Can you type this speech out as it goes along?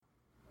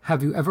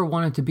Have you ever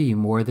wanted to be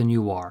more than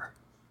you are?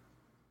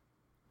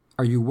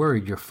 Are you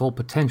worried your full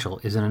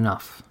potential isn't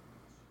enough?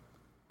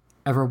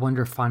 Ever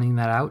wonder if finding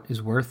that out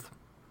is worth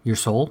your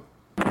soul?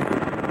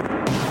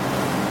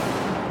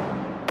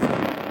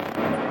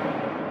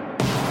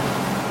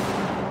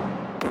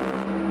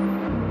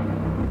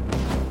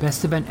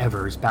 Best Event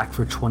Ever is back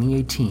for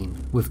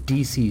 2018 with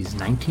DC's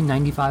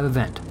 1995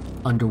 event,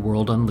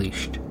 Underworld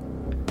Unleashed.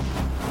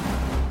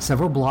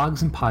 Several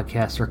blogs and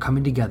podcasts are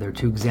coming together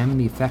to examine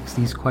the effects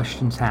these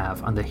questions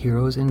have on the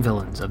heroes and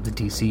villains of the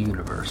DC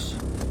Universe.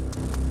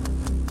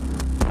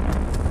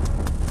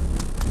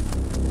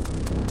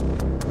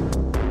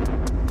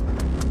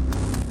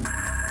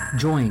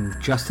 Join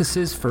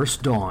Justice's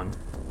First Dawn,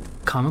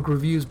 Comic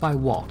Reviews by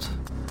Walt,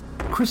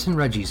 Chris and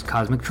Reggie's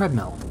Cosmic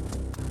Treadmill,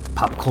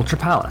 Pop Culture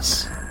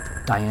Palace,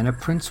 Diana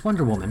Prince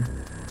Wonder Woman,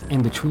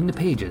 and Between the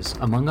Pages,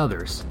 among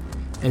others,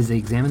 as they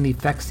examine the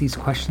effects these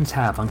questions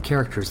have on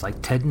characters like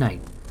Ted Knight,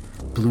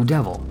 Blue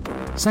Devil,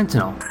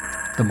 Sentinel,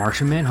 the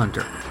Martian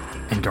Manhunter,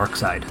 and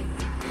Darkseid.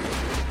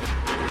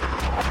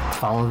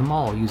 Follow them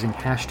all using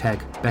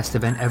hashtag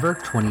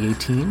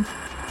BestEventEver2018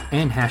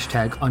 and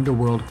hashtag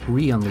Underworld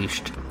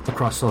Re-Unleashed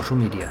across social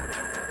media,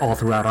 all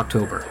throughout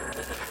October.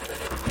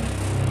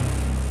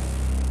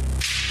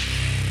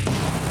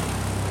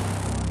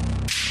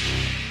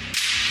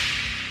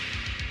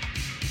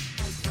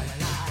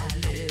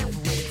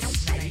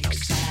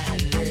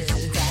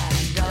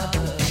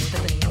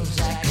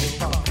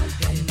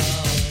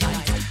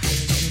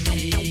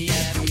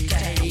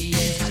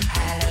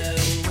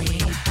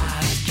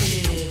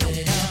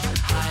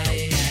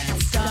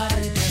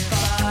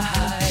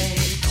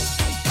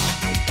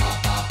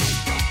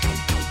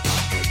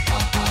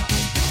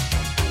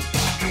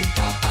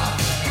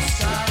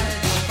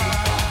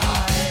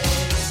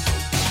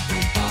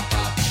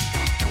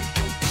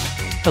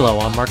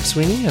 Hello, I'm Mark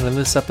Sweeney, and in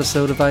this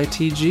episode of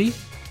ITG,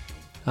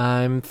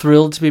 I'm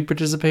thrilled to be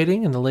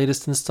participating in the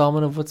latest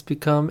installment of what's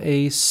become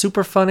a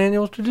super fun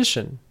annual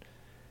tradition,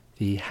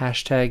 the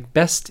hashtag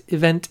Best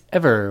Event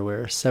Ever,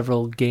 where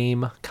several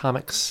game,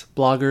 comics,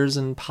 bloggers,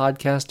 and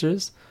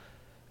podcasters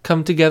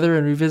come together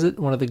and revisit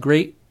one of the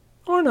great,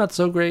 or not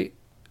so great,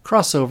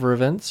 crossover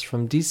events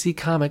from DC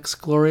Comics'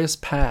 glorious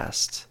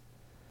past.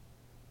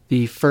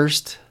 The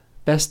first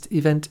Best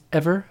Event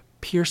Ever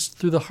pierced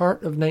through the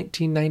heart of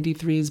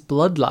 1993's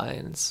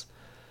Bloodlines.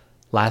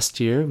 Last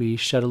year, we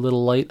shed a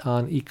little light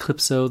on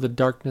Eclipso: The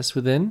Darkness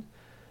Within.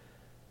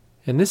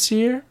 And this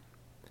year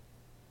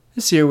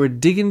we're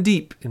digging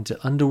deep into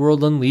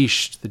Underworld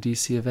Unleashed, the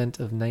DC event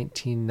of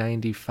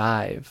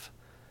 1995.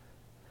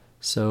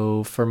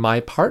 So for my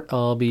part,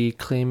 I'll be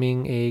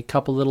claiming a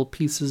couple little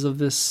pieces of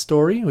this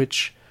story,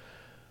 which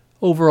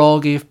overall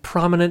gave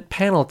prominent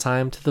panel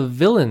time to the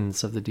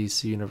villains of the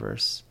DC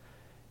universe,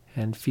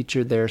 and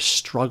featured their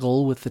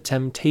struggle with the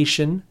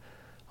temptation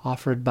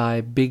offered by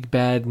Big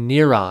Bad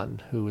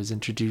Neron, who was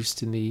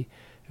introduced in the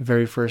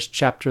very first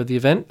chapter of the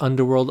event,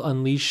 Underworld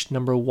Unleashed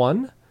number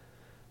 1,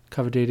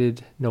 cover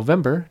dated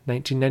November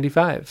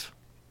 1995.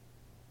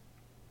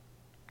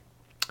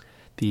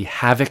 The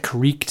havoc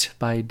wreaked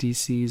by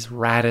DC's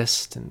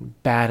raddest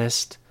and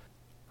baddest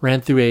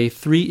ran through a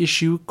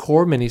 3-issue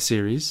core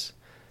miniseries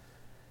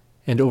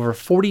and over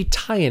 40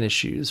 tie-in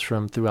issues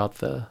from throughout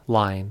the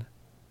line.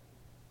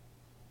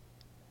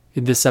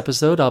 In this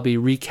episode, I'll be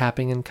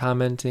recapping and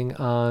commenting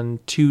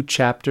on 2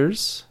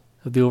 chapters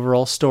of the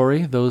overall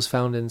story, those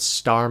found in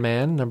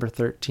Starman, number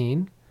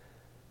 13,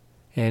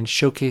 and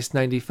Showcase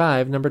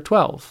 95, number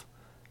 12.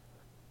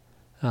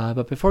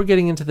 But before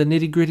getting into the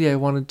nitty-gritty, I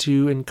wanted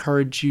to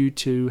encourage you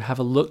to have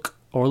a look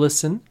or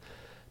listen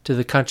to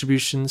the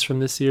contributions from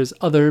this year's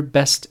other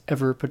Best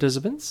Ever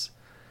participants,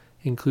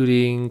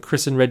 including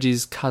Chris and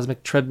Reggie's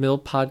Cosmic Treadmill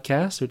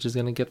podcast, which is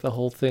going to get the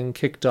whole thing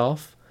kicked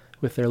off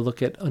with their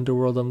look at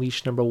Underworld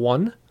Unleashed number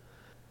 1,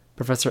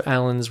 Professor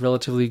Allen's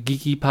Relatively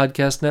Geeky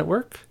Podcast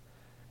Network,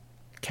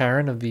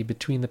 Karen of the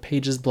Between the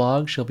Pages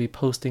blog, she'll be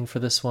posting for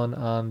this one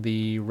on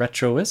the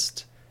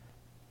Retroist,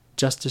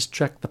 Justice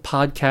Trek the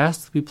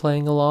podcast will be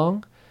playing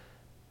along,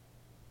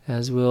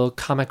 as will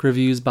Comic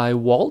Reviews by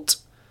Walt,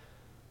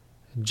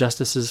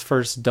 Justice's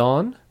First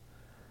Dawn,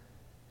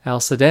 Al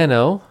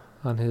Sedano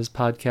on his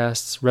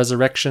podcasts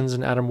Resurrections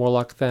and Adam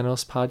Warlock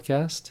Thanos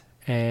podcast,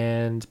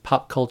 and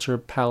Pop Culture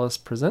Palace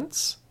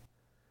Presents.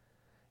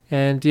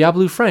 And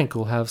Diablo Frank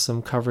will have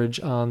some coverage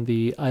on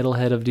the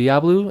Idlehead of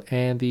Diablo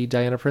and the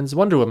Diana Prince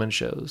Wonder Woman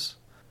shows.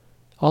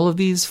 All of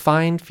these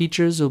fine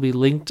features will be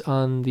linked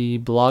on the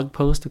blog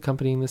post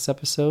accompanying this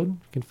episode. You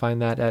can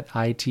find that at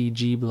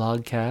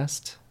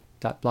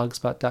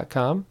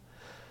itgblogcast.blogspot.com. And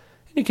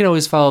you can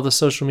always follow the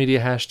social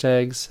media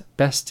hashtags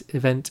Best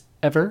Event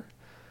Ever,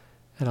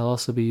 and I'll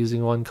also be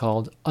using one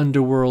called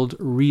Underworld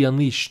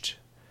Re-Unleashed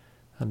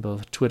on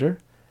both Twitter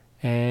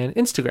and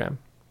Instagram.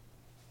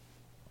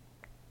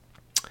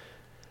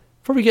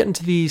 Before we get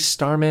into the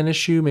Starman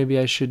issue, maybe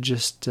I should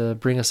just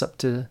bring us up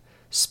to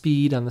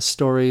speed on the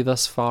story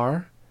thus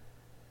far.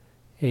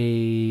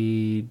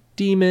 A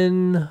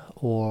demon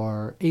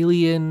or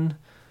alien,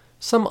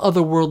 some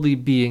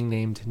otherworldly being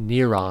named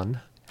Neron,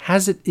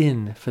 has it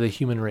in for the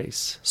human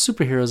race,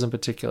 superheroes in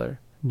particular.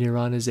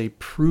 Neron is a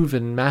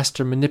proven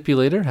master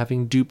manipulator,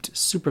 having duped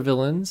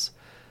supervillains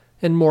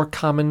and more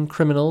common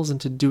criminals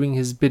into doing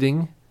his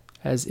bidding,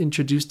 as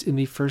introduced in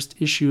the first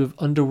issue of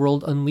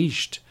Underworld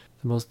Unleashed.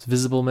 The most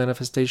visible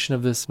manifestation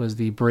of this was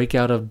the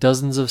breakout of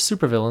dozens of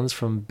supervillains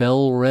from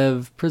Belle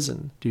Reve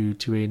prison, due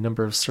to a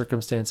number of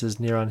circumstances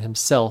Neron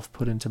himself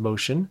put into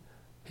motion.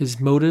 His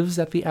motives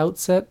at the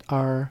outset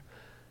are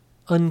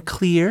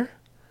unclear,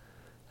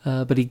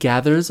 but he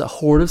gathers a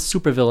horde of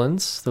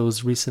supervillains,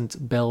 those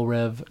recent Belle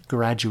Reve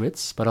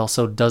graduates, but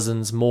also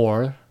dozens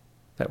more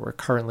that were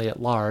currently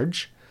at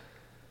large,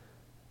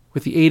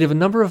 with the aid of a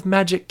number of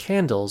magic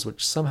candles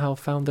which somehow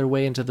found their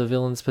way into the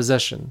villain's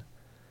possession.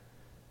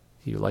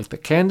 You light the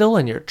candle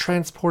and you're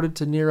transported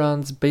to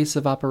Neron's base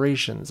of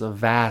operations, a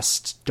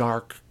vast,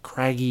 dark,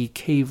 craggy,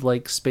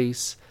 cave-like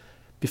space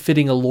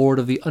befitting a lord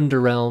of the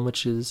Underrealm,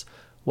 which is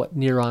what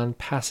Neron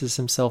passes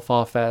himself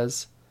off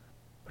as.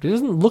 But he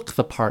doesn't look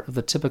the part of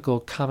the typical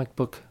comic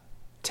book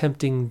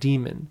tempting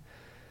demon.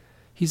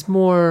 He's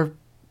more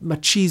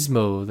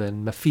machismo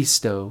than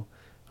Mephisto,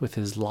 with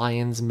his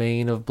lion's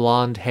mane of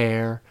blonde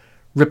hair,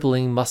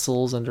 rippling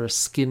muscles under a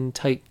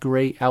skin-tight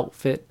gray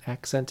outfit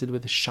accented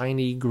with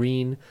shiny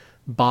green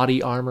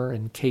body armor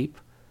and cape.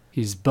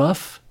 He's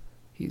buff,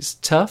 he's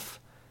tough,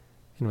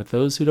 and with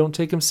those who don't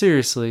take him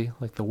seriously,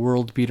 like the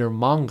world-beater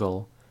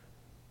Mongol,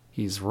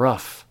 he's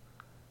rough.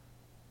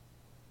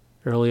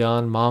 Early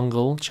on,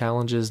 Mongol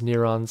challenges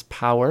Neron's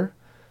power,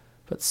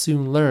 but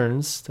soon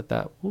learns that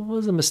that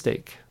was a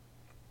mistake.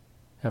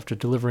 After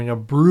delivering a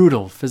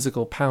brutal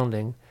physical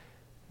pounding,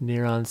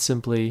 Neron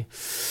simply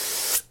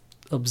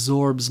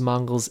absorbs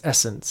Mongol's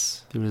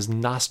essence through his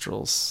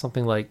nostrils,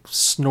 something like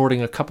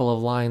snorting a couple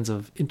of lines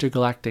of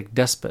intergalactic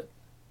despot.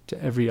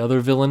 To every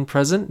other villain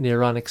present,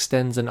 Neron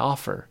extends an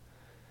offer.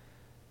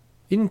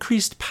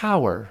 Increased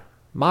power,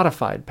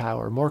 modified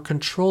power, more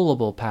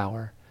controllable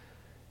power,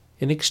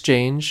 in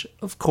exchange,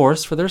 of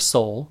course, for their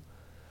soul,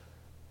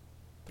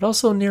 but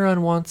also Neron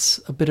wants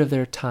a bit of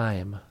their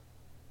time.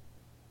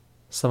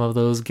 Some of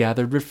those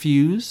gathered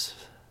refuse,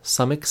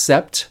 some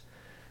accept,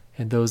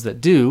 and those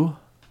that do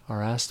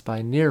are asked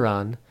by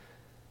Neron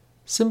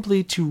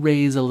simply to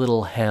raise a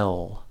little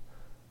hell.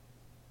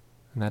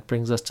 And that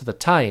brings us to the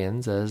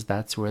tie-ins, as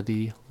that's where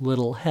the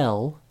little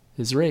hell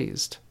is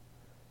raised.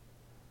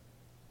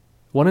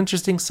 One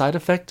interesting side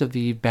effect of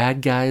the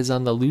bad guys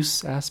on the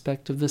loose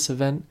aspect of this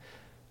event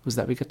was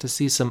that we got to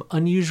see some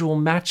unusual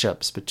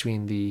matchups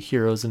between the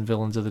heroes and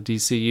villains of the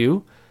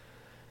DCU.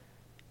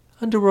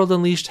 Underworld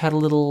Unleashed had a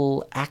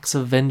little Acts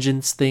of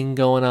Vengeance thing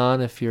going on,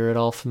 if you're at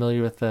all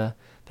familiar with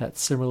that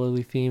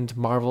similarly themed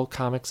Marvel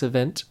Comics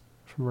event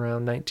from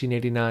around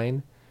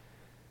 1989,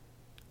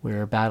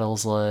 where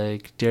battles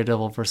like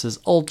Daredevil vs.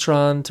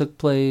 Ultron took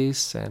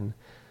place, and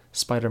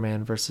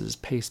Spider-Man vs.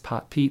 Paste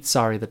Pot Pete,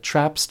 the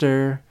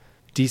Trapster.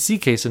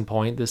 DC case in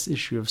point, this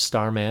issue of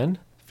Starman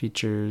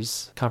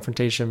features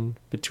confrontation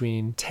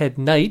between Ted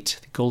Knight,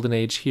 the Golden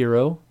Age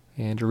hero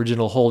and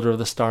original holder of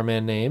the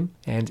Starman name,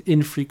 and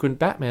infrequent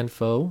Batman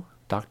foe,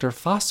 Dr.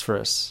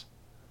 Phosphorus.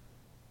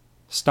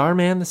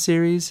 Starman, the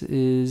series,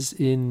 is,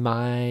 in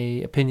my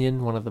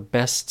opinion, one of the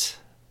best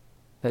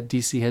that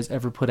DC has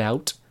ever put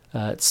out.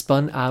 It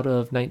spun out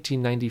of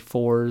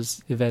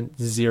 1994's event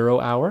Zero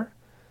Hour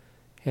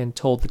and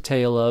told the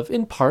tale of,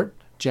 in part,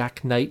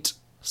 Jack Knight,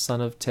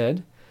 son of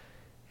Ted,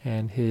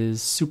 and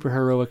his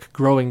superheroic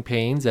growing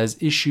pains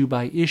as issue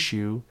by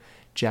issue,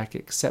 Jack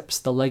accepts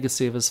the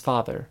legacy of his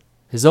father,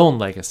 his own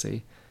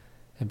legacy,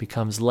 and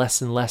becomes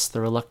less and less the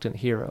reluctant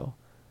hero.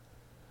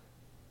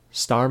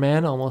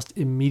 Starman almost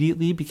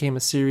immediately became a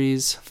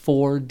series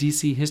for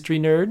DC history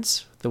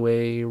nerds, the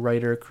way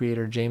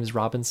writer-creator James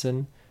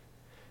Robinson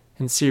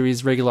and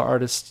series regular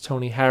artists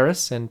Tony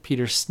Harris and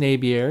Peter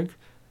Snabjerg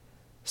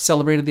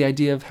celebrated the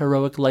idea of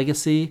heroic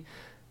legacy,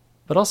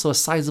 but also a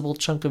sizable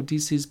chunk of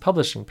DC's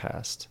publishing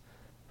past.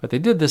 But they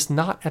did this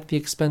not at the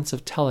expense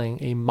of telling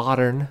a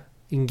modern,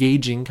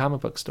 engaging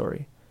comic book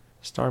story.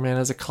 Starman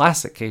is a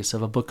classic case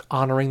of a book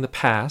honoring the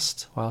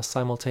past while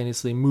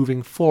simultaneously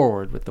moving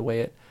forward with the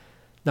way it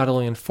not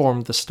only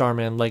informed the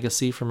Starman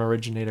legacy from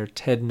originator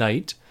Ted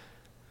Knight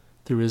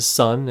through his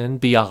son and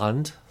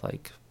beyond,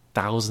 like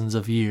thousands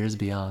of years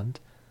beyond,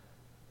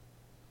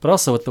 but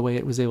also with the way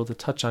it was able to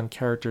touch on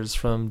characters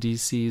from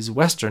DC's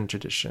Western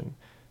tradition,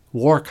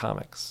 war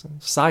comics,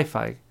 and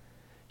sci-fi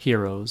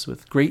heroes,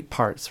 with great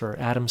parts for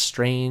Adam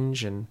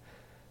Strange and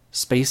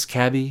Space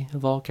Cabbie,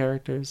 of all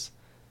characters.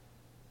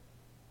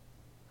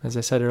 As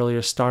I said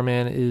earlier,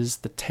 Starman is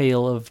the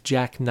tale of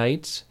Jack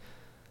Knight,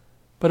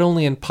 but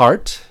only in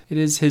part. It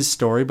is his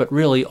story, but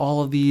really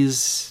all of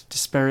these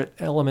disparate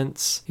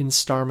elements in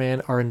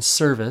Starman are in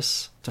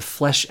service to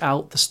flesh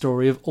out the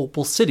story of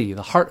Opal City,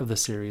 the heart of the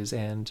series,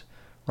 and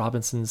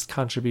Robinson's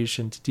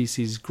contribution to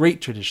DC's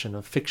great tradition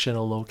of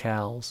fictional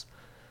locales.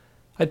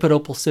 I'd put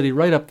Opal City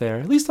right up there,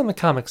 at least on the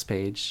comics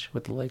page,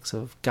 with the likes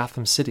of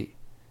Gotham City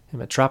and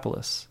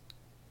Metropolis.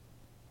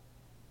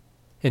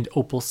 And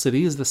Opal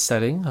City is the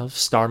setting of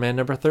Starman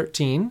number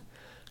 13,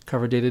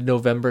 Cover dated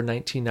November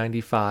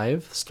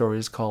 1995. The story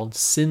is called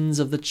Sins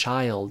of the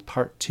Child,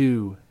 Part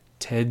 2,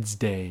 Ted's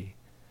Day.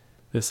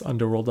 This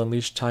Underworld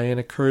Unleashed tie-in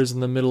occurs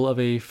in the middle of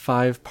a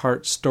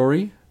 5-part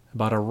story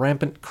about a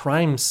rampant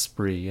crime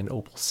spree in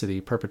Opal City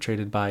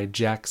perpetrated by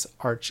Jack's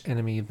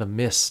arch-enemy, the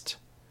Mist.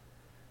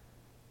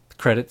 The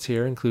credits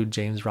here include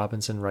James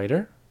Robinson,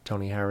 writer,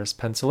 Tony Harris,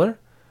 penciler,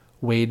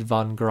 Wade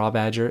Von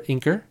Graubadger,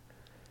 inker,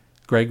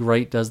 Greg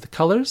Wright does the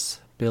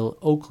colors, Bill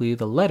Oakley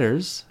the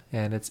letters,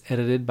 and it's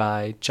edited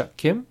by Chuck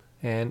Kim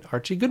and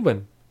Archie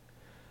Goodwin.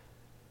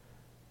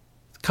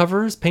 The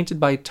cover is painted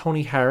by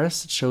Tony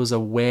Harris. It shows a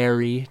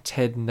wary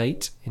Ted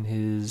Knight in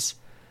his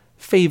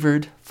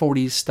favored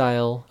 40s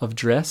style of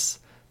dress,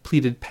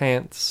 pleated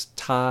pants,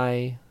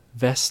 tie,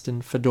 vest,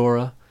 and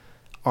fedora,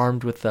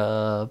 armed with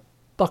a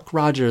Buck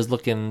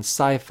Rogers-looking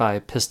sci-fi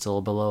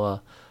pistol below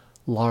a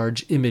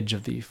large image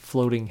of the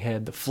floating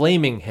head, the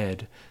flaming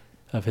head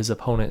of his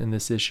opponent in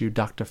this issue,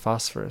 Dr.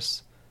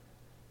 Phosphorus.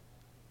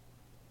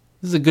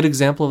 This is a good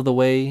example of the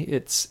way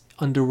its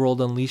Underworld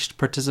Unleashed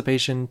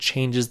participation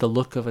changes the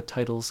look of a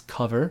title's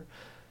cover.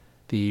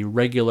 The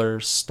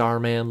regular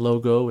Starman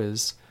logo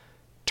is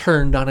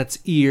turned on its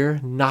ear,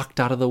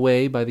 knocked out of the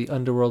way by the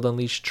Underworld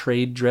Unleashed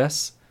trade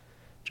dress,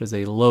 which is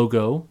a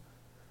logo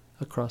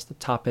across the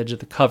top edge of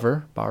the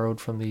cover, borrowed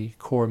from the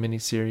core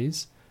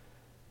miniseries.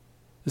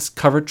 This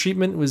cover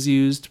treatment was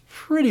used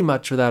pretty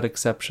much without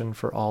exception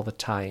for all the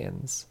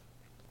tie-ins.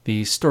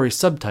 The story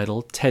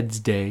subtitle, Ted's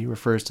Day,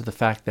 refers to the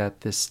fact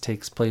that this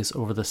takes place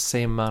over the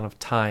same amount of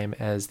time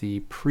as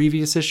the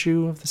previous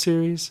issue of the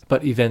series,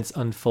 but events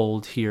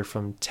unfold here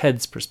from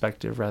Ted's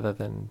perspective rather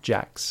than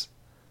Jack's.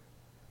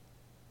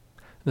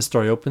 The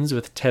story opens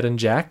with Ted and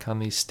Jack on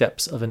the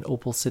steps of an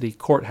Opal City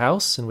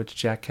courthouse in which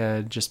Jack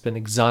had just been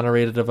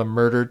exonerated of a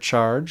murder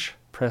charge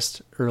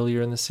pressed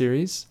earlier in the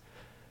series,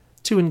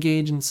 to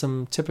engage in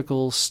some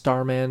typical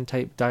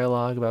Starman-type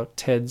dialogue about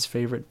Ted's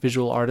favorite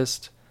visual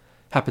artist,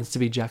 happens to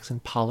be Jackson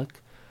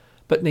Pollock,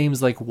 but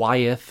names like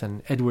Wyeth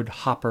and Edward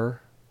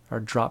Hopper are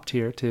dropped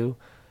here too.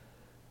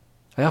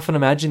 I often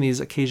imagine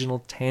these occasional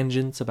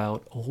tangents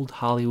about old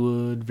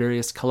Hollywood,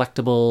 various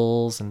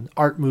collectibles, and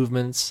art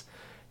movements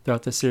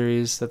throughout the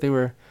series, that they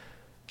were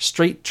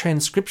straight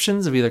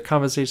transcriptions of either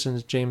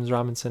conversations James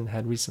Robinson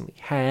had recently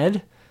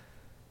had,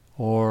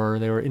 or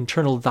they were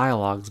internal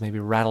dialogues maybe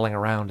rattling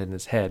around in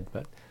his head,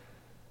 but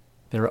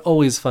they were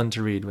always fun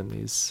to read when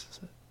these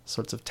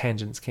sorts of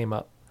tangents came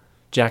up.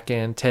 Jack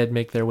and Ted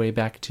make their way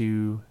back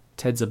to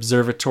Ted's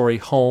observatory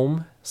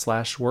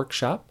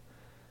home/workshop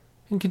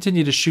and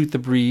continue to shoot the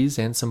breeze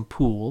and some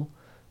pool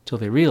till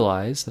they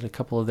realize that a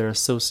couple of their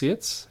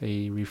associates,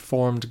 a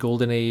reformed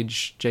Golden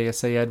Age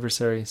JSA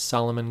adversary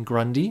Solomon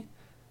Grundy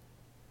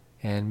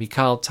and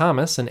Mikhail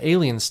Thomas, an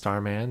alien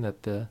starman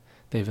that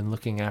they've been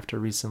looking after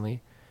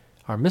recently,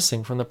 are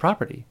missing from the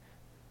property.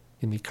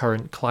 In the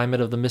current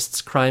climate of the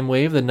Mist's crime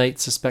wave, the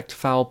Knights suspect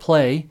foul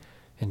play,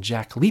 and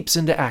Jack leaps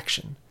into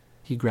action.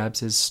 He grabs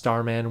his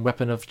Starman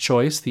weapon of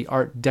choice, the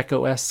Art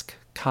Deco-esque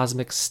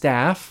cosmic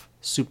staff,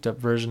 souped-up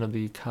version of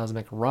the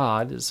cosmic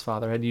rod his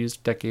father had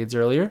used decades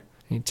earlier,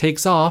 and he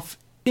takes off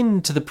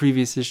into the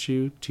previous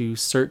issue to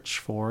search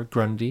for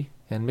Grundy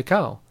and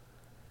Mikhail.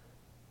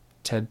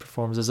 Ted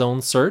performs his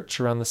own search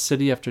around the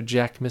city after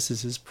Jack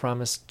misses his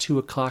promised 2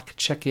 o'clock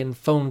check-in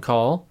phone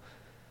call,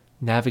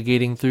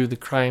 navigating through the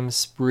crime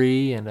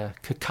spree and a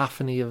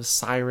cacophony of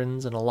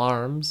sirens and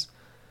alarms,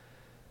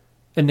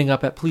 ending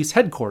up at police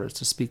headquarters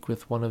to speak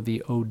with one of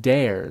the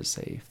O'Dares,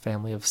 a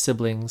family of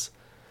siblings,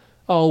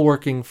 all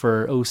working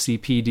for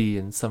OCPD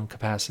in some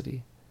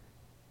capacity.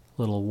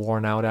 A little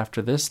worn out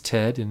after this,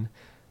 Ted, in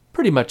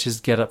pretty much his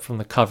getup from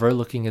the cover,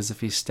 looking as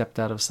if he stepped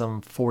out of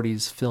some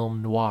 40s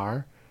film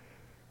noir,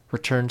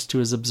 returns to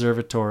his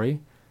observatory,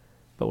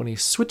 but when he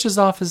switches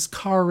off his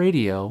car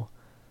radio,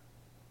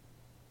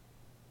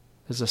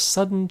 there's a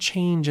sudden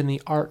change in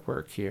the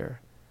artwork here.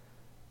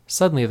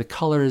 Suddenly, the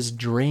color is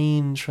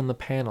drained from the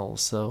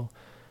panels, so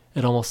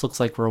it almost looks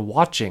like we're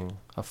watching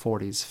a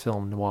 40s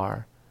film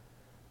noir.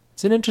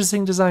 It's an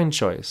interesting design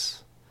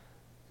choice.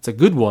 It's a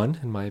good one,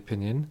 in my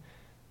opinion,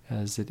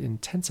 as it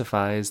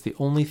intensifies the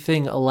only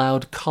thing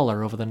allowed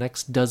color over the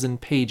next dozen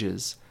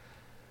pages,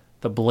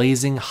 the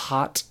blazing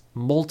hot,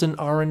 molten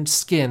orange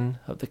skin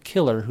of the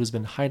killer who's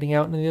been hiding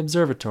out in the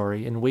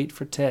observatory in wait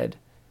for Ted.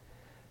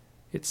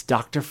 It's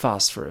Dr.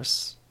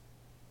 Phosphorus.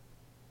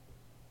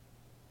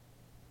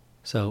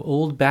 So,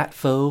 old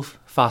Bat-Foe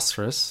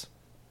Phosphorus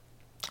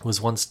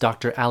was once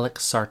Dr.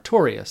 Alex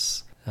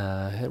Sartorius.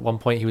 At one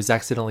point, he was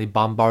accidentally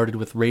bombarded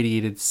with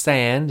radiated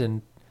sand,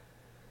 and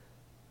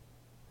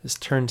this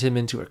turned him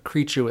into a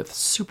creature with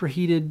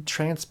superheated,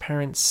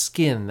 transparent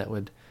skin that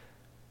would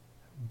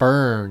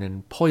burn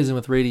and poison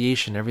with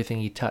radiation everything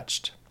he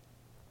touched,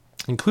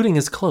 including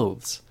his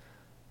clothes.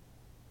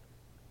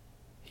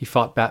 He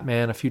fought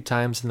Batman a few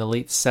times in the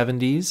late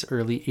 70s,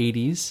 early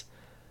 80s.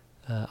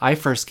 I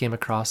first came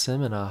across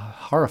him in a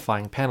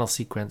horrifying panel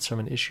sequence from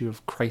an issue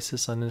of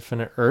Crisis on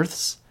Infinite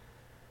Earths,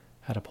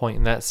 at a point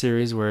in that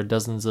series where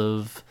dozens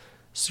of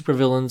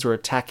supervillains were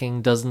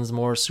attacking dozens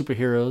more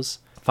superheroes.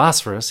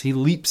 Phosphorus, he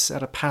leaps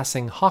at a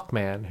passing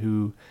Hawkman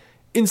who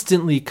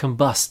instantly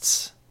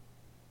combusts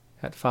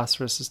at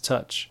Phosphorus's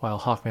touch, while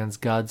Hawkman's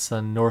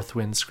godson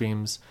Northwind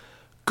screams,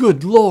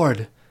 "Good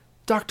Lord!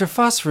 Dr.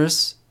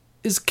 Phosphorus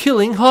is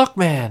killing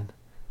Hawkman!"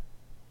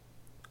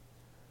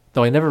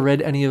 Though I never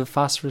read any of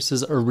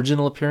Phosphorus's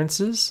original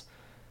appearances,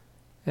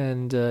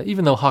 and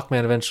even though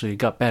Hawkman eventually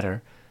got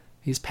better,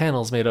 these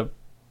panels made a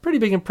pretty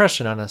big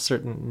impression on a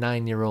certain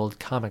 9-year-old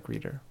comic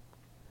reader.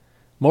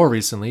 More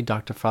recently,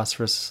 Dr.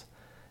 Phosphorus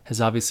has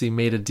obviously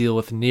made a deal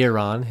with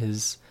Neron.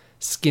 His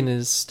skin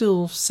is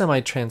still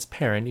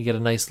semi-transparent. You get a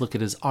nice look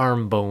at his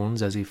arm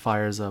bones as he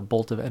fires a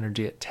bolt of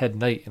energy at Ted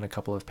Knight in a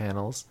couple of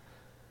panels.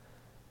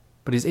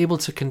 But he's able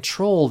to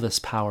control this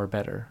power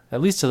better, at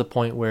least to the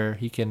point where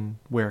he can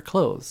wear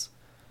clothes.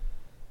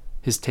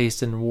 His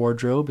taste in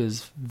wardrobe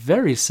is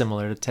very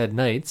similar to Ted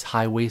Knight's: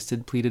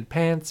 high-waisted pleated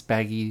pants,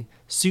 baggy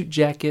suit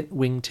jacket,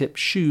 wingtip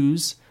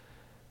shoes,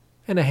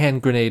 and a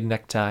hand grenade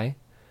necktie.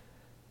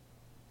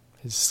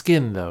 His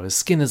skin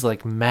is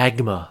like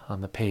magma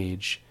on the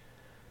page.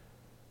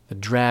 The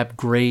drab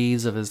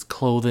grays of his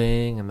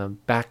clothing and the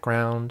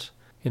background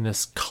in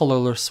this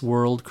colorless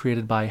world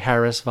created by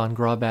Harris von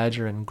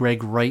Grawbadger and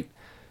Greg Wright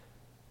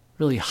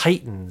really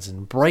heightens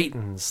and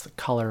brightens the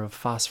color of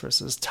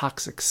Phosphorus's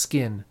toxic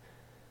skin.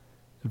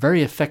 A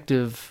very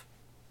effective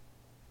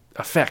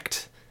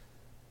effect.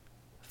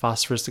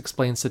 Phosphorus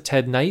explains to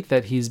Ted Knight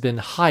that he's been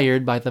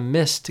hired by the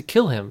Mist to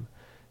kill him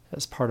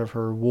as part of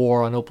her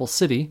war on Opal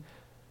City.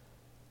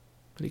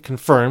 But he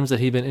confirms that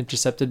he'd been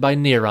intercepted by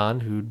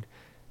Neron, who'd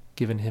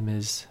given him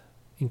his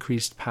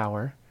increased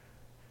power.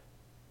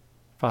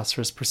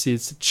 Phosphorus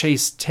proceeds to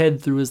chase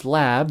Ted through his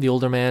lab, the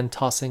older man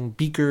tossing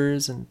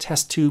beakers and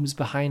test tubes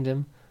behind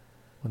him.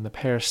 When the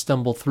pair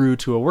stumble through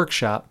to a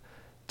workshop,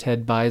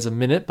 Ted buys a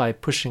minute by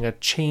pushing a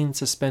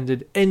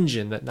chain-suspended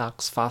engine that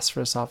knocks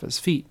Phosphorus off his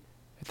feet.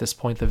 At this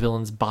point, the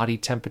villain's body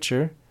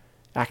temperature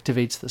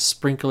activates the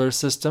sprinkler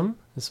system.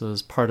 This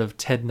was part of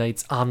Ted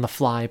Knight's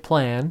on-the-fly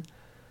plan.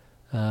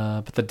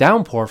 But the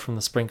downpour from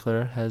the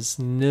sprinkler has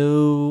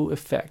no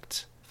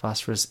effect.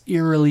 Phosphorus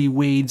eerily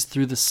wades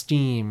through the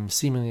steam,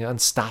 seemingly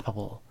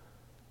unstoppable.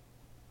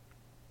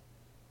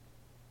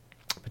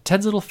 But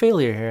Ted's little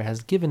failure here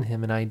has given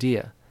him an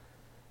idea.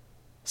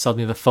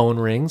 Suddenly the phone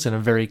rings, and a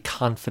very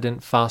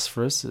confident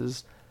Phosphorus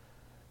is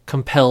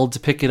compelled to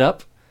pick it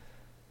up.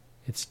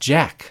 It's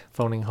Jack,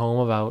 phoning home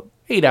about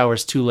 8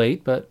 hours too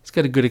late, but he's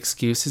got a good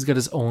excuse. He's got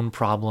his own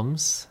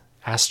problems.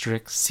 *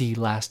 see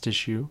last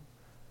issue.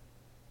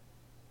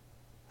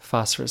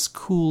 Phosphorus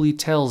coolly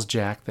tells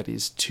Jack that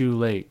he's too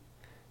late.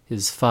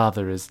 His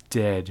father is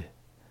dead.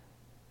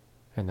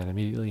 And then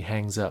immediately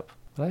hangs up.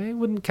 But I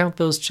wouldn't count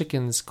those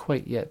chickens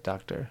quite yet,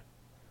 Doctor.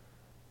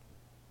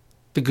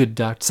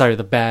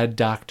 The bad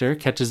doctor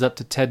catches up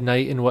to Ted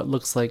Knight in what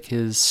looks like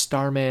his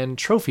Starman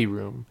trophy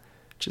room,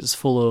 which is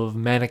full of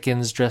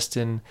mannequins dressed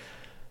in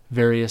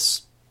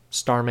various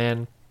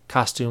Starman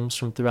costumes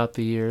from throughout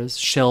the years,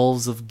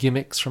 shelves of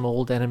gimmicks from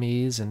old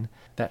enemies, and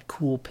that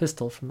cool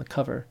pistol from the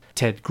cover.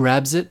 Ted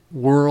grabs it,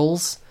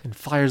 whirls, and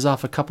fires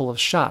off a couple of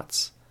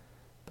shots.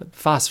 But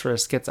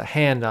Phosphorus gets a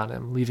hand on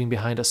him, leaving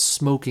behind a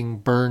smoking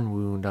burn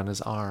wound on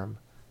his arm.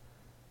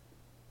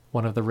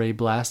 One of the ray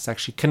blasts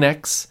actually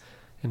connects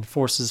and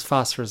forces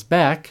Phosphorus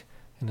back,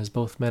 and as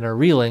both men are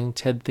reeling,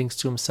 Ted thinks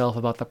to himself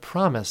about the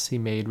promise he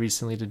made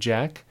recently to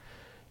Jack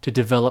to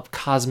develop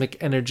cosmic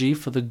energy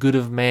for the good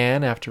of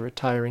man after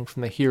retiring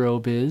from the hero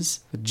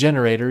biz. The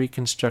generator he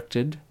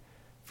constructed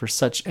for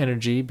such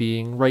energy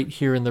being right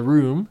here in the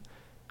room,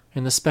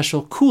 and the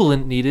special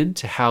coolant needed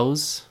to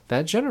house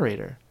that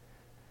generator.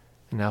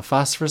 And now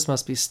Phosphorus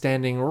must be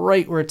standing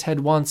right where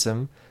Ted wants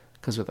him,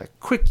 because with a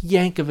quick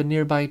yank of a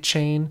nearby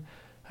chain,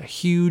 a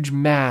huge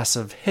mass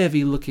of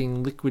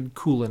heavy-looking liquid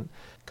coolant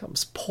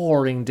comes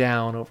pouring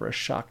down over a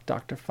shocked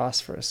Dr.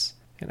 Phosphorus.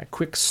 And a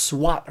quick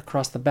swat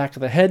across the back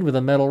of the head with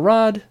a metal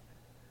rod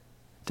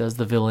does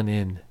the villain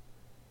in.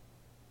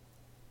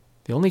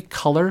 The only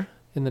color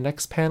in the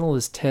next panel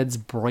is Ted's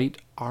bright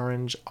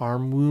orange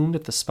arm wound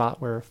at the spot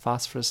where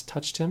Phosphorus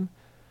touched him.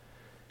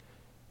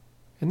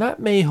 And that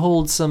may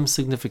hold some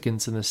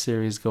significance in the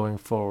series going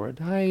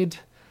forward. I'd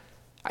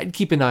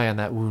keep an eye on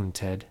that wound,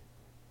 Ted.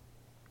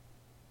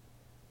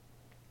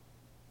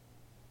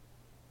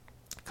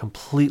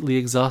 Completely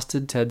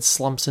exhausted, Ted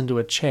slumps into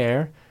a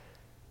chair.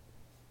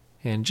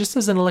 And just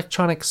as an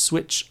electronic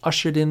switch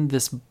ushered in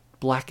this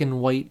black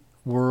and white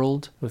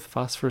world with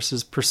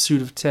Phosphorus's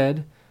pursuit of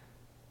Ted,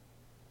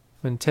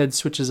 when Ted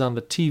switches on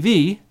the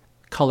TV,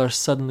 color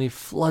suddenly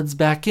floods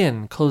back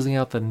in, closing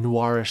out the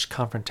noirish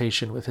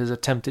confrontation with his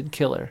attempted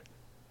killer.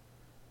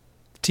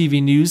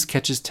 TV news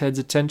catches Ted's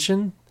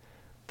attention.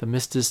 The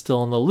Mist is still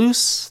on the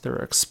loose. There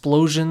are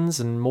explosions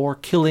and more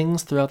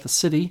killings throughout the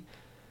city.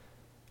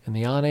 And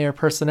the on-air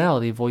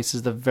personality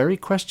voices the very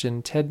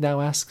question Ted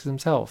now asks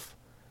himself.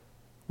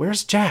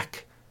 Where's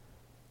Jack?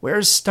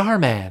 Where's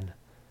Starman?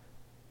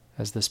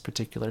 As this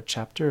particular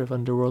chapter of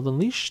Underworld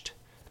Unleashed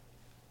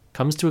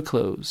comes to a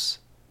close.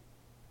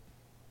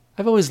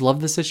 I've always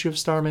loved this issue of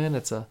Starman.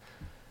 It's a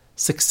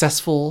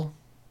successful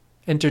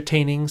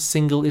entertaining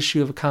single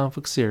issue of a comic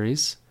book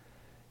series,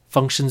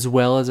 functions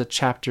well as a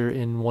chapter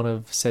in one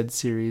of said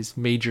series'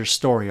 major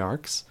story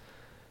arcs,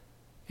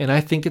 and I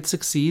think it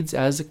succeeds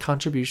as a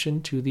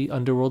contribution to the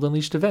Underworld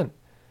Unleashed event.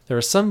 There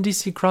are some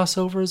DC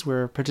crossovers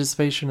where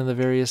participation in the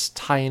various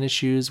tie-in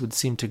issues would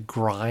seem to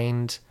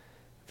grind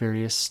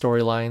various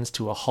storylines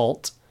to a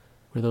halt,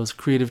 where those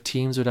creative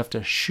teams would have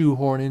to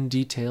shoehorn in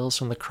details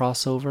from the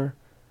crossover.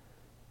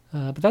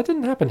 But that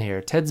didn't happen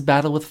here. Ted's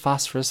battle with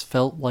Phosphorus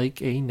felt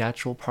like a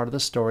natural part of the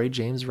story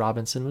James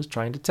Robinson was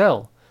trying to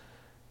tell.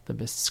 The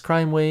Mist's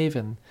crime wave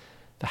and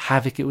the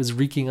havoc it was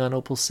wreaking on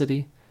Opal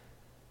City.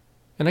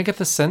 And I get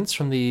the sense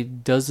from the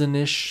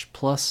dozen-ish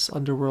plus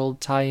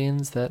Underworld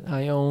tie-ins that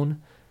I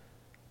own,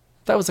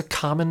 that was a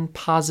common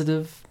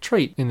positive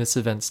trait in this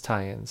event's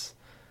tie-ins.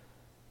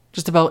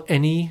 Just about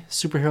any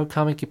superhero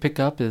comic you pick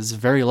up is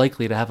very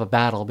likely to have a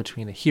battle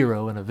between a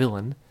hero and a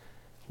villain.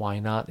 Why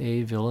not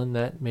a villain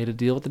that made a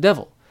deal with the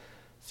devil?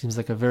 Seems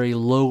like a very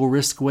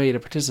low-risk way to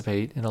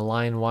participate in a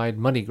line-wide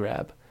money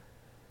grab.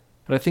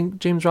 But I think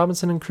James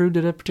Robinson and crew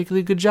did a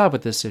particularly good job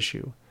with this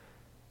issue.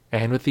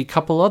 And with the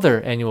couple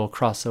other annual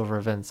crossover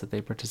events that they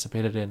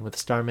participated in, with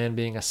Starman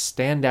being a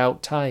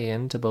standout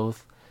tie-in to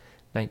both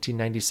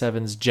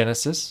 1997's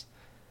Genesis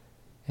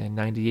and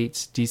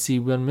 98's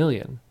DC 1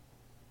 Million.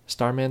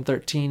 Starman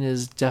 13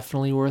 is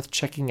definitely worth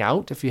checking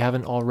out if you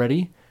haven't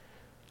already.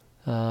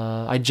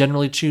 I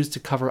generally choose to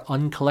cover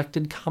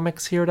uncollected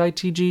comics here at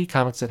ITG,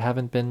 comics that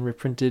haven't been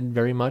reprinted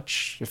very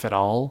much, if at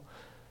all.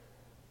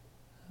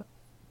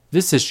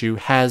 This issue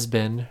has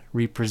been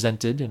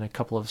represented in a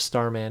couple of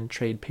Starman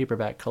trade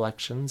paperback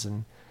collections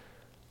and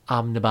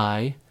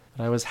omnibuy,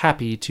 but I was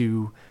happy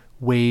to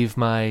waive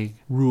my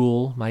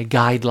rule, my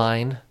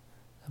guideline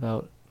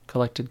about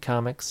collected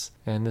comics,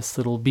 and this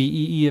little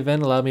BEE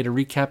event allowed me to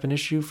recap an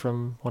issue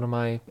from one of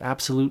my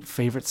absolute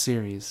favorite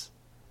series.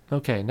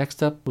 Okay,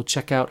 next up we'll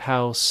check out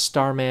how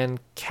Starman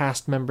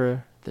cast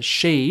member The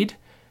Shade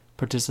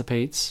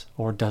participates,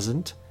 or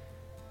doesn't,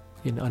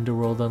 in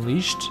Underworld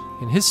Unleashed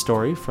in his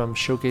story from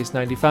Showcase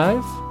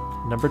 95,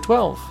 number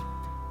 12.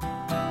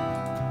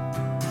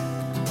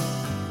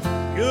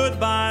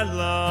 Goodbye,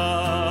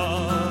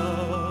 love.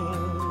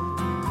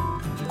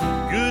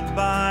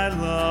 Goodbye,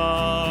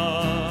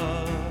 love.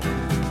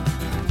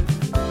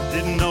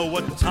 Didn't know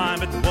what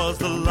time it was,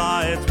 the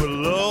lights were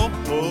low.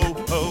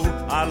 Oh,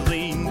 oh. I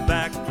leaned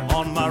back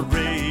on my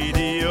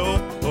radio.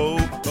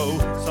 Oh, oh.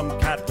 Some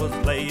cat was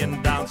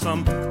laying down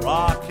some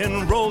rock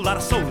and roll out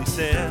of soul, he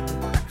said.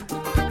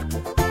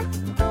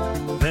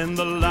 Then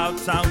the loud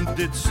sound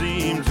did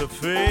seem to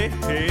fade.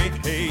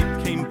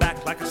 Came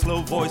back like a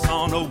slow voice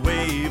on a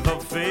wave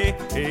of fade.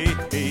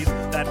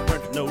 That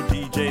weren't no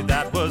DJ,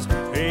 that was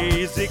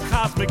hazy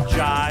cosmic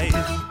jive.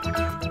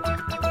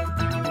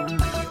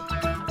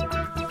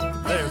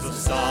 There's a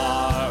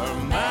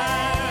starman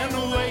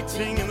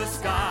waiting in the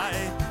sky.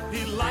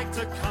 He'd like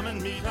to come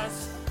and meet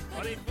us,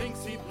 but he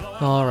thinks he'd blow.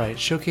 Alright,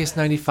 Showcase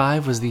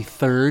 95 was the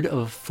third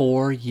of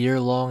 4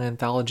 year-long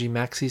anthology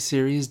maxi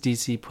series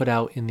DC put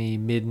out in the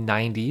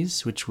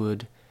mid-90s, which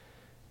would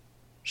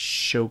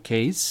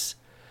showcase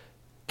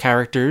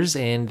characters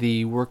and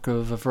the work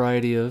of a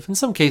variety of, in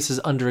some cases,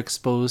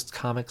 underexposed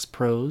comics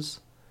pros.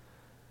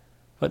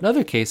 But in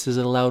other cases,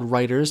 it allowed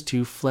writers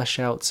to flesh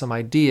out some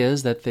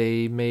ideas that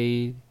they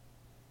may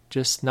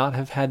just not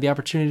have had the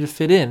opportunity to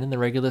fit in the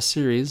regular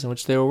series in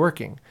which they were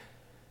working.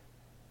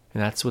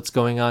 And that's what's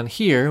going on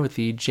here with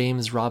the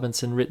James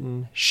Robinson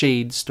written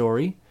Shade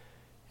story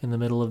in the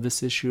middle of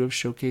this issue of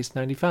Showcase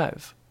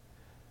 95.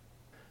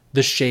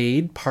 The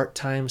Shade,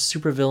 part-time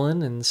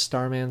supervillain and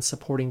Starman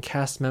supporting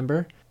cast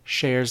member,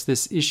 shares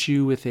this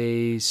issue with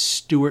a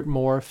Stuart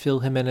Moore, Phil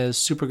Jimenez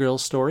Supergirl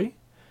story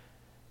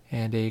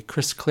and a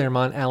Chris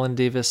Claremont, Alan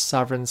Davis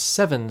Sovereign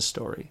 7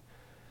 story.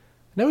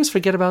 I always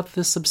forget about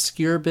this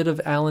obscure bit of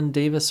Alan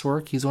Davis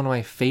work. He's one of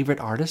my favorite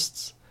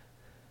artists.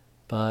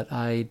 But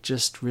I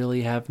just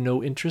really have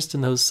no interest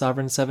in those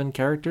Sovereign 7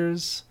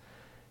 characters,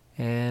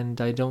 and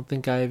I don't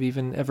think I've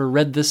even ever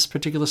read this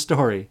particular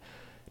story.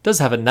 It does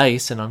have a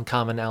nice and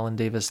uncommon Alan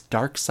Davis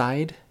Dark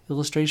Side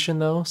illustration,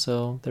 though,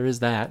 so there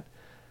is that.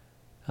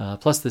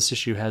 Plus, this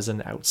issue has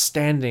an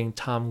outstanding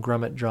Tom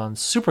Grummett-drawn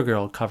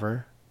Supergirl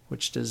cover,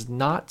 which does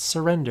not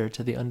surrender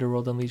to the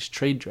Underworld Unleashed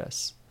trade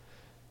dress.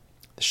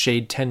 The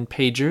Shade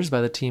 10-pagers by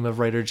the team of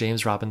writer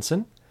James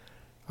Robinson.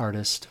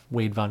 Artist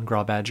Wade Von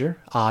Grawbadger.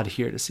 Odd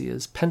here to see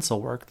his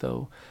pencil work,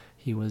 though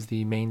he was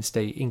the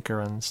mainstay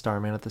inker on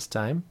Starman at this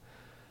time.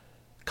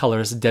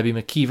 Colorist Debbie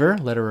McKeever,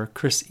 letterer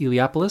Chris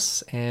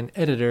Eliopoulos, and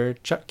editor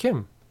Chuck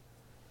Kim.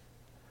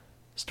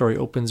 Story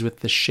opens with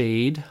the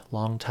Shade,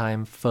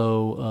 longtime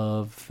foe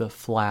of the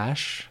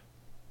Flash,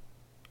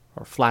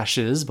 or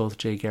Flashes, both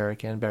Jay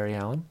Garrick and Barry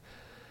Allen,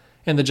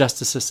 and the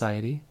Justice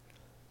Society,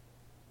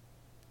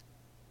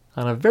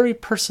 on a very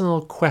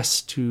personal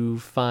quest to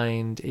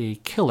find a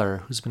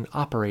killer who's been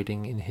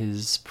operating in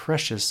his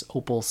precious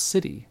Opal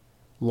City.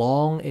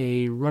 Long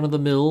a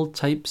run-of-the-mill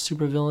type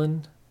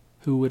supervillain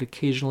who would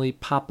occasionally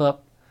pop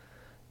up,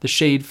 the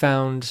Shade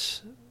found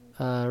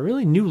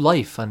really new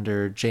life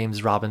under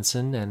James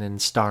Robinson and in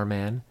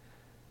Starman.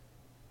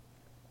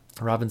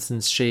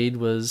 Robinson's Shade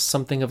was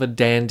something of a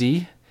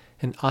dandy,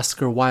 an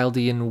Oscar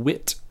Wildean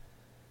wit,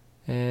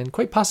 and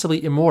quite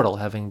possibly immortal,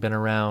 having been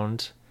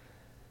around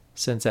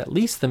since at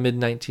least the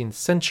mid-19th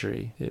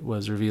century, it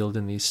was revealed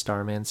in the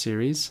Starman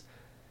series.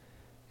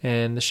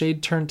 And the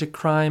Shade turned to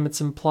crime,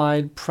 it's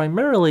implied,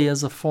 primarily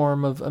as a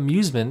form of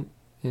amusement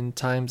in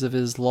times of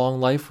his long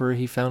life where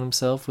he found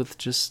himself with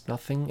just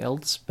nothing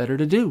else better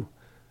to do.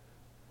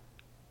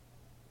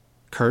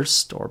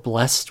 Cursed or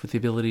blessed with the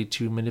ability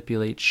to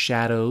manipulate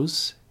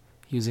shadows,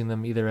 using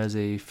them either as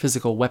a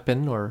physical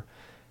weapon or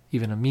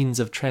even a means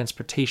of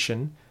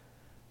transportation,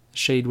 the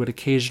Shade would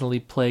occasionally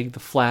plague the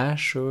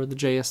Flash or the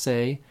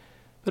JSA,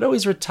 but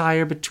always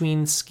retire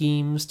between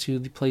schemes to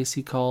the place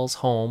he calls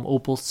home,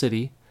 Opal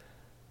City,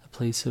 a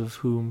place of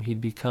whom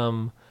he'd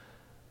become,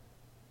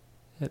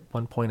 at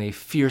one point, a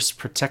fierce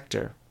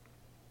protector.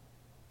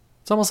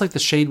 It's almost like the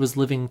Shade was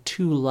living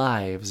two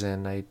lives,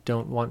 and I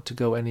don't want to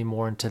go any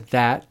more into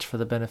that for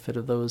the benefit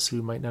of those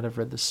who might not have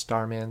read the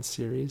Starman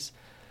series.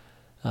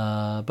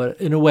 But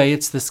in a way,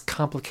 it's this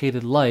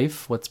complicated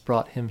life what's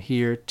brought him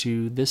here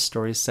to this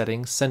story's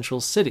setting,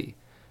 Central City.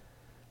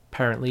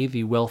 Apparently,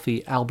 the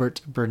wealthy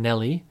Albert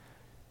Bernelli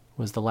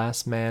was the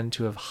last man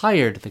to have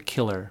hired the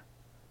killer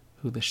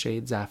who the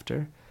Shade's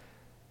after.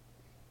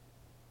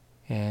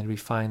 And we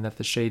find that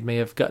the Shade may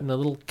have gotten a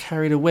little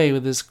carried away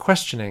with his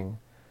questioning.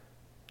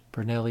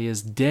 Bernelli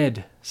is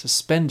dead,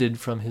 suspended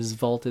from his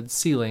vaulted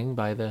ceiling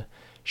by the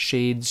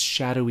Shade's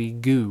shadowy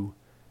goo.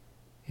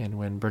 And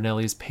when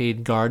Bernelli's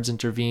paid guards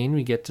intervene,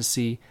 we get to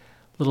see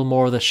a little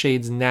more of the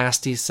Shade's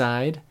nasty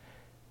side,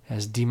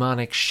 as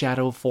demonic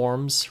shadow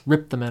forms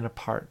rip the men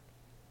apart.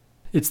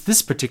 It's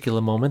this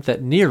particular moment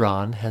that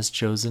Neron has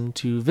chosen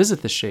to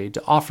visit the Shade,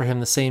 to offer him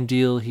the same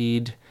deal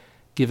he'd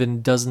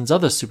given dozens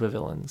other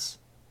supervillains.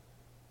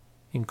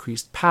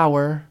 Increased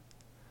power,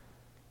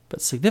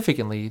 but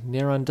significantly,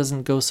 Neron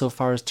doesn't go so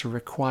far as to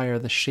require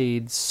the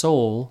Shade's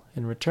soul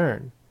in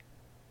return.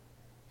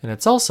 And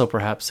it's also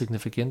perhaps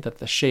significant that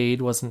the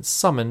Shade wasn't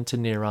summoned to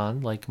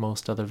Neron like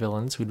most other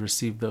villains who'd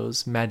received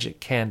those magic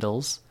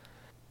candles.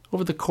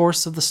 Over the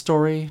course of the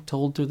story,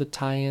 told through the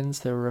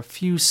tie-ins, there were a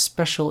few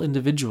special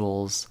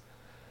individuals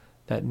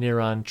that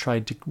Neron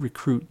tried to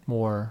recruit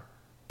more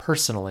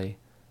personally,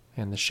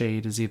 and the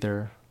Shade is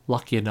either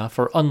lucky enough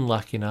or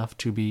unlucky enough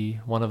to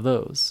be one of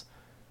those.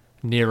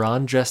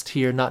 Neron, dressed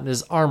here not in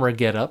his armor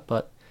getup,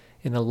 but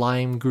in a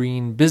lime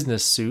green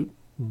business suit,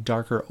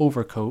 darker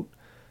overcoat,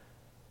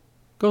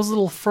 goes a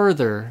little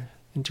further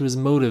into his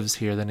motives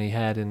here than he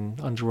had in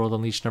Underworld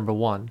Unleashed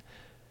 #1.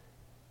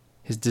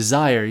 His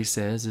desire, he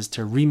says, is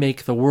to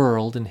remake the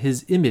world in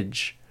his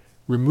image,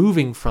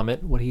 removing from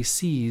it what he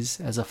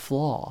sees as a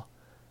flaw,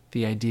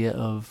 the idea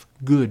of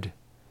good.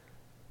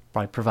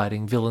 By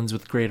providing villains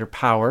with greater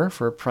power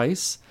for a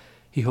price,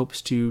 he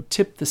hopes to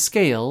tip the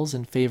scales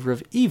in favor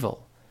of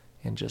evil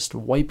and just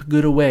wipe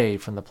good away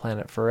from the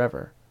planet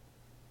forever.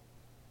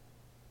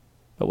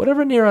 But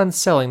whatever Neron's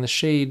selling, the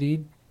Shade,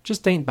 he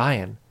just ain't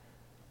buying.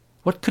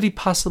 What could he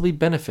possibly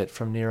benefit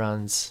from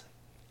Neron's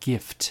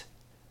gift?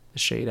 The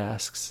Shade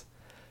asks.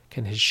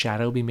 Can his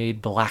shadow be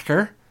made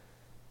blacker?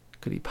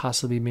 Could he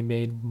possibly be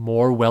made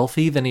more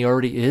wealthy than he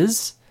already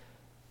is?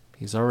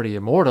 He's already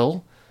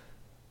immortal.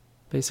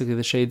 Basically,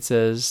 the Shade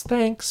says,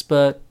 thanks,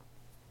 but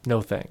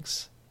no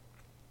thanks.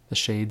 The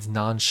Shade's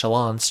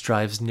nonchalance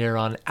drives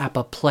Neron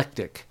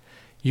apoplectic.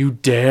 You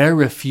dare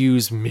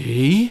refuse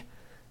me?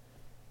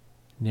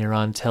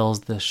 Neron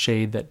tells the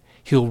Shade that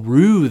he'll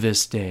rue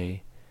this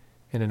day,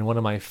 and in one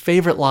of my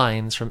favorite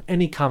lines from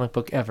any comic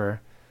book ever,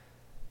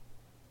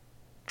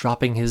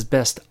 dropping his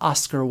best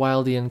Oscar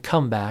Wildean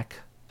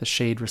comeback, the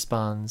Shade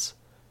responds,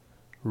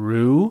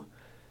 Rue?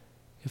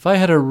 If I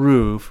had a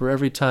rue for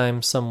every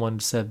time someone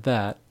said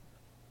that,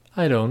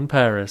 I'd own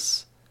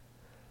Paris.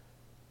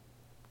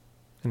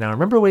 And now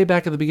remember way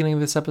back at the beginning of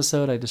this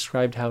episode, I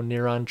described how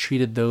Neron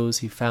treated those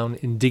he found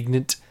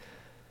indignant.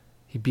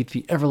 He beat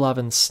the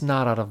ever-loving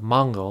snot out of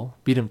Mongol,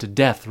 beat him to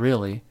death,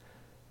 really.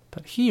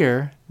 But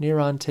here,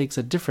 Neron takes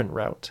a different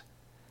route.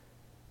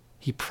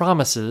 He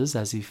promises,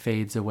 as he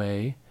fades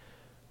away,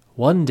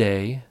 one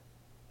day,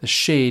 the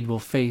Shade will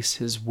face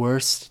his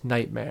worst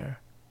nightmare.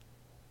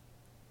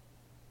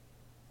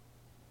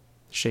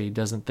 The Shade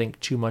doesn't think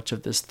too much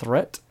of this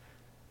threat,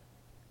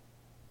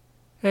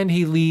 and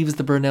he leaves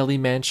the Bernelli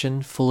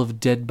mansion full of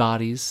dead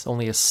bodies,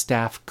 only a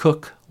staff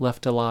cook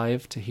left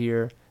alive to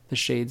hear the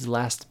Shade's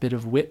last bit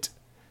of wit.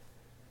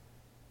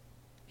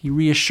 He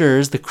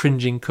reassures the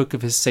cringing cook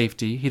of his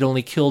safety. He'd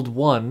only killed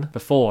one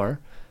before,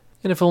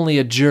 and if only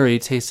a jury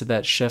tasted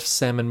that chef's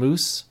salmon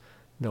mousse,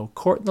 no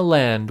court in the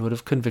land would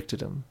have convicted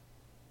him.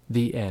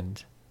 The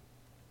end.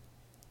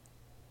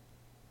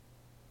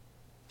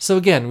 So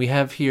again, we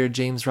have here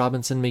James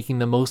Robinson making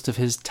the most of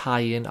his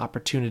tie-in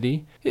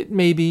opportunity. It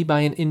maybe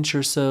by an inch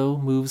or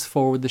so moves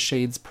forward the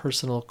Shade's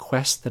personal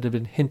quest that had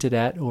been hinted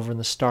at over in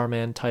the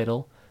Starman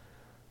title.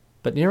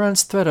 But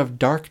Neron's threat of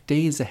dark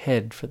days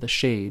ahead for the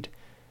Shade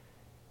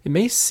It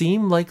may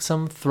seem like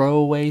some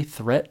throwaway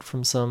threat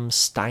from some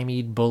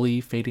stymied bully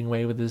fading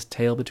away with his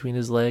tail between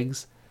his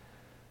legs.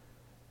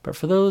 But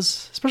for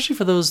those, especially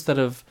for those that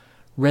have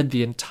read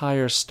the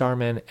entire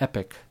Starman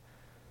epic,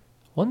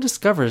 one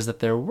discovers that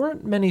there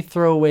weren't many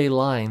throwaway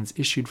lines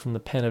issued from the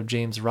pen of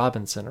James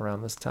Robinson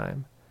around this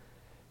time.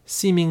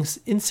 Seeming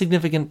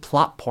insignificant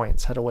plot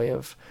points had a way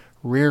of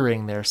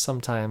rearing their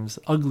sometimes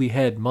ugly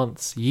head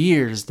months,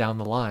 years down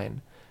the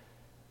line.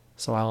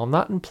 So while I'm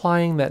not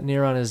implying that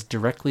Neron is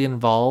directly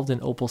involved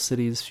in Opal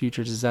City's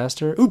future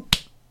disaster,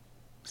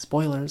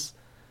 spoilers,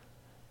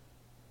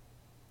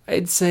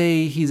 I'd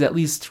say he's at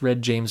least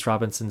read James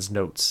Robinson's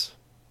notes.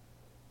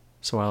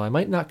 So while I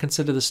might not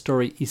consider the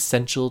story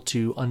essential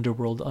to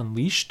Underworld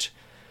Unleashed,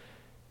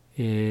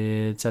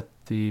 it's at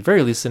the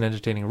very least an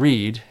entertaining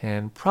read,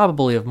 and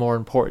probably of more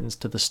importance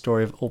to the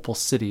story of Opal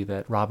City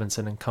that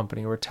Robinson and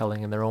company were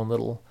telling in their own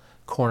little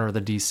corner of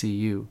the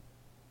DCU.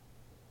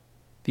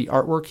 The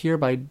artwork here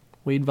by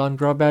Wade Von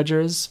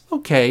Grawbadger is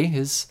okay.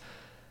 His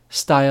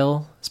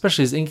style,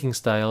 especially his inking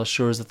style,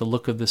 assures that the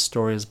look of this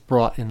story is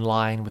brought in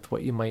line with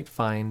what you might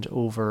find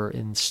over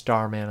in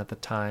Starman at the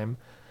time.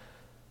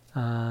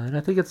 And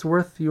I think it's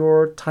worth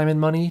your time and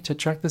money to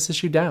track this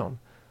issue down.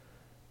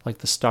 Like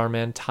the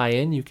Starman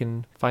tie-in, you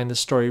can find the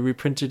story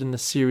reprinted in the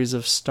series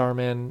of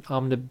Starman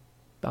Omnibuy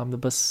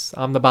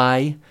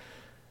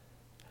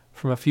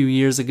from a few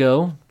years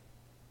ago.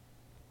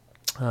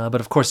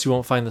 But of course you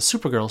won't find the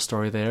Supergirl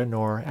story there,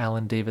 nor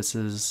Alan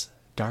Davis's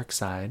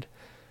Darkseid.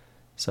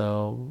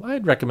 So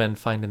I'd recommend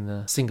finding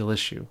the single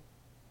issue.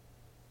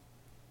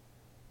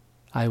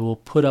 I will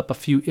put up a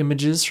few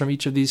images from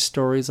each of these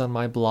stories on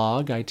my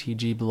blog,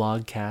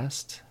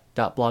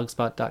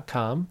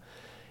 itgblogcast.blogspot.com.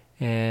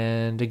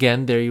 And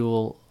again, there you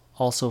will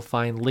also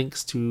find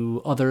links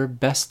to other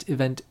best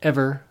event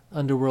ever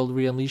Underworld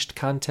Re-Unleashed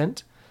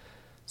content.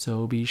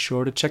 So be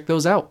sure to check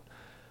those out.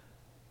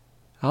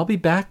 I'll be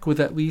back with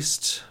at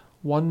least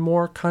one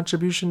more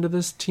contribution to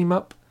this team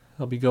up.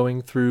 I'll be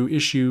going through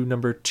issue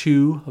number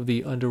 2 of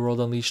the Underworld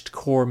Unleashed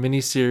core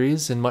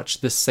miniseries in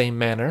much this same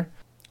manner.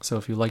 So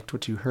if you liked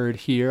what you heard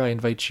here, I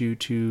invite you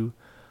to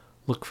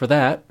look for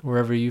that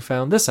wherever you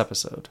found this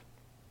episode.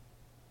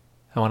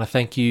 I want to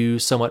thank you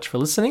so much for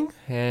listening,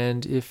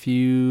 and if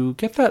you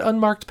get that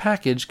unmarked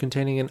package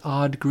containing an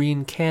odd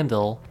green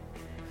candle,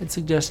 I'd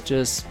suggest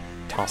just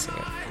tossing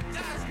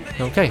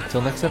it. Okay,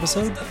 till next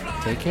episode,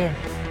 take care.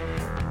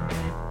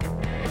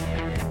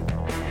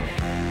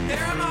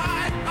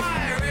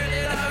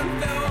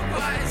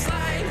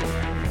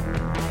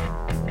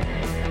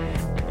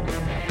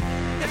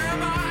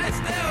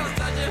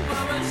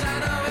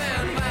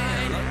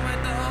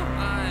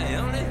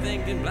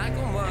 Black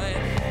and white,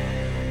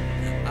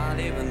 I'd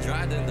even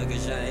try to look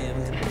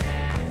ashamed.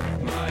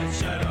 My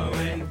shadow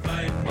in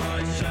flight,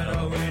 my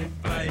shadow in